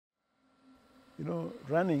You know,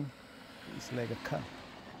 running is like a car.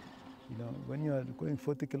 You know, when you are going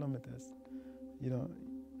 40 kilometers, you know,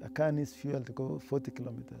 a car needs fuel to go 40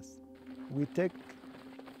 kilometers. We take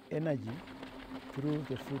energy through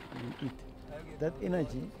the food we eat. That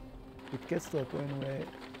energy, it gets to a point where,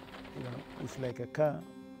 you know, it's like a car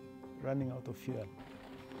running out of fuel.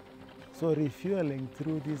 So refueling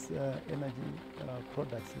through these energy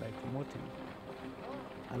products like Maurten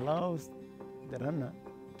allows the runner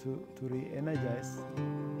to re-energize,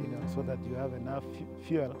 you know, so that you have enough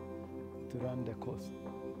fuel to run the course.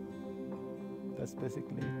 That's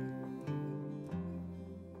basically it.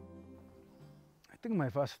 I think my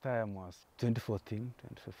first time was 2014,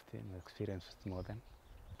 2015, experience with Maurten.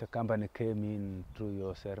 The company came in through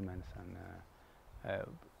your sermons, and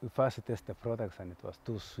we first tested the products and it was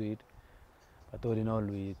too sweet. But all in all,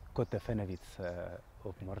 we got the benefits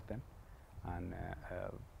of Maurten, and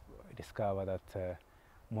we discovered that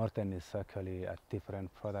Maurten is actually a different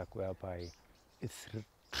product whereby it's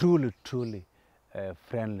truly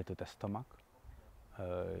friendly to the stomach.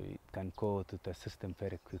 It can go to the system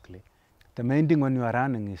very quickly. The main thing when you are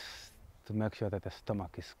running is to make sure that the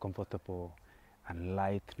stomach is comfortable and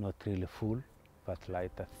light, not really full, but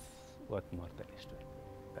light. That's what Maurten is doing.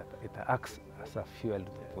 That it acts as a fuel to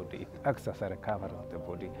the body, it acts as a recovery of the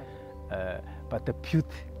body. But the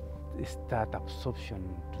beauty is that absorption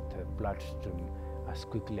to the bloodstream as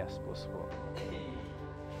quickly as possible.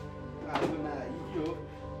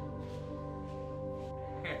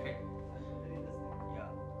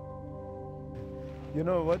 You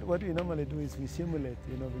know, what we normally do is we simulate,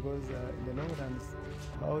 you know, because in the long run,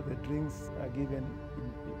 how the drinks are given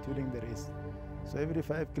during the race. So every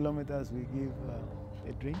 5 kilometers we give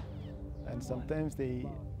a drink, and sometimes they,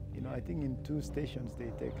 you know, I think in 2 stations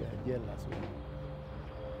they take a gel as well.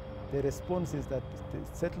 The response is that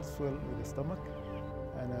it settles well with the stomach,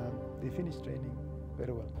 and they finish training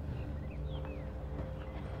very well.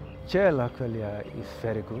 Gel actually is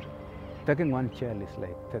very good. Taking 1 gel is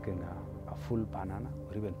like taking a full banana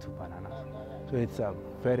or even 2 bananas. So it's a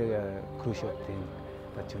very crucial thing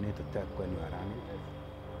that you need to take when you are running.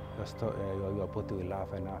 Your body will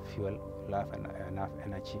have enough fuel, will have enough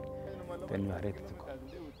energy, then you are ready to go.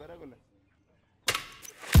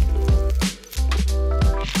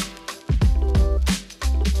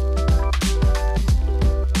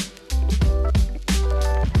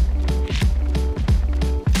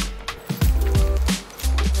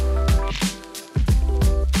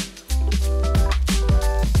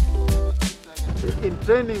 In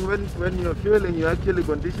training, when you're fueling, you're actually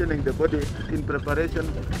conditioning the body in preparation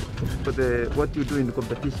for what you do in the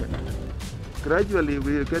competition. Gradually,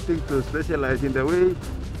 we're getting to specialize in the way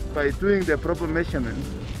by doing the proper measurement,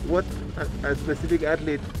 what a specific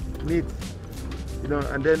athlete needs, you know,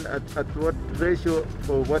 and then at what ratio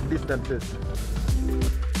for what distances.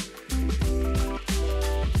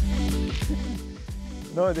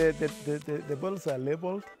 No, the balls are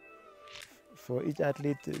labeled. For each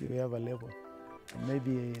athlete, we have a label.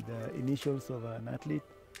 Maybe the initials of an athlete,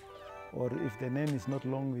 or if the name is not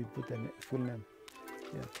long, we put a full name.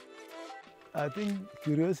 Yeah. I think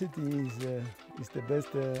curiosity is the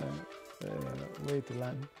best way to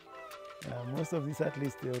learn. Most of these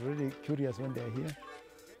athletes, they're already curious when they're here.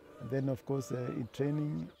 And then, of course, in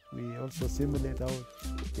training, we also simulate how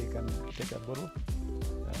they can take a bottle.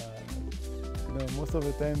 You know, most of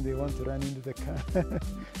the time, they want to run into the car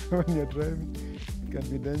when you're driving. It can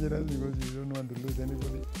be dangerous because you don't want to lose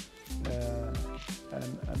anybody.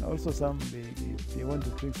 And also some, they want to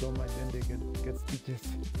drink so much, then they get stitches.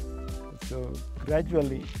 So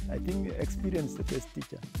gradually, I think experience is the best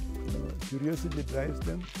teacher. You know, curiosity drives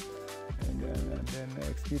them, and then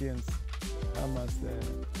experience hammers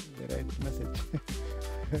the right message.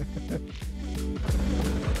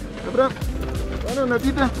 Abraham, ano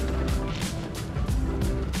natita?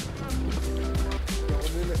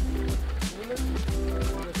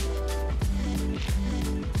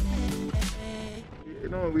 You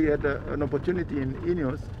know, we had an opportunity in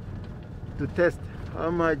Ineos to test how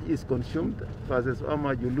much is consumed versus how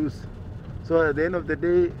much you lose. So at the end of the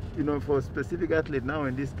day, you know, for a specific athlete now,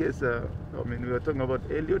 in this case, I mean, we were talking about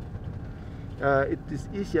Eliud, it is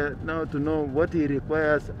easier now to know what he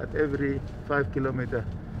requires at every 5 kilometers.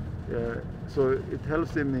 So it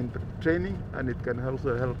helps him in training, and it can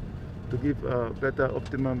also help to give better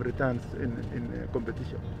optimum returns in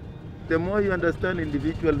competition. The more you understand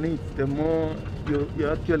individual needs, the more you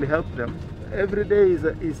actually help them. Every day is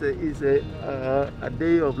a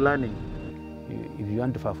day of learning. If you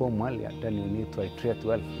want to perform well, then you need to hydrate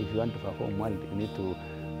well. If you want to perform well, you need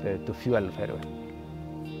to fuel very well.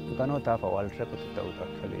 You cannot have a world record without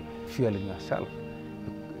actually fueling yourself.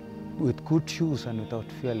 with good shoes and without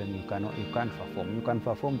fueling, you can't perform. You can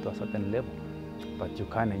perform to a certain level, but you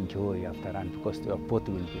can't enjoy after run because your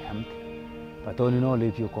body will be empty. But all in all,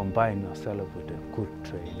 if you combine yourself with a good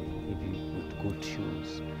training, with good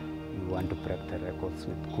shoes, you want to break the records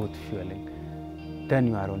with good fueling, then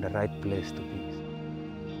you are on the right place to be.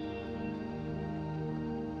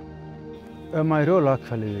 My role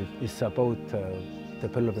actually is about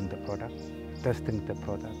developing the product, testing the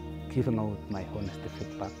product, giving out my honest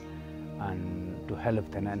feedback, and to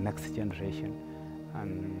help the next generation.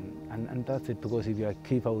 And that's it, because if I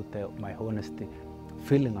give out my honesty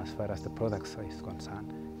feeling as far as the product is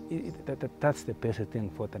concerned, that's the best thing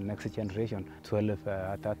for the next generation to help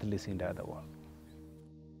athletes in the other world.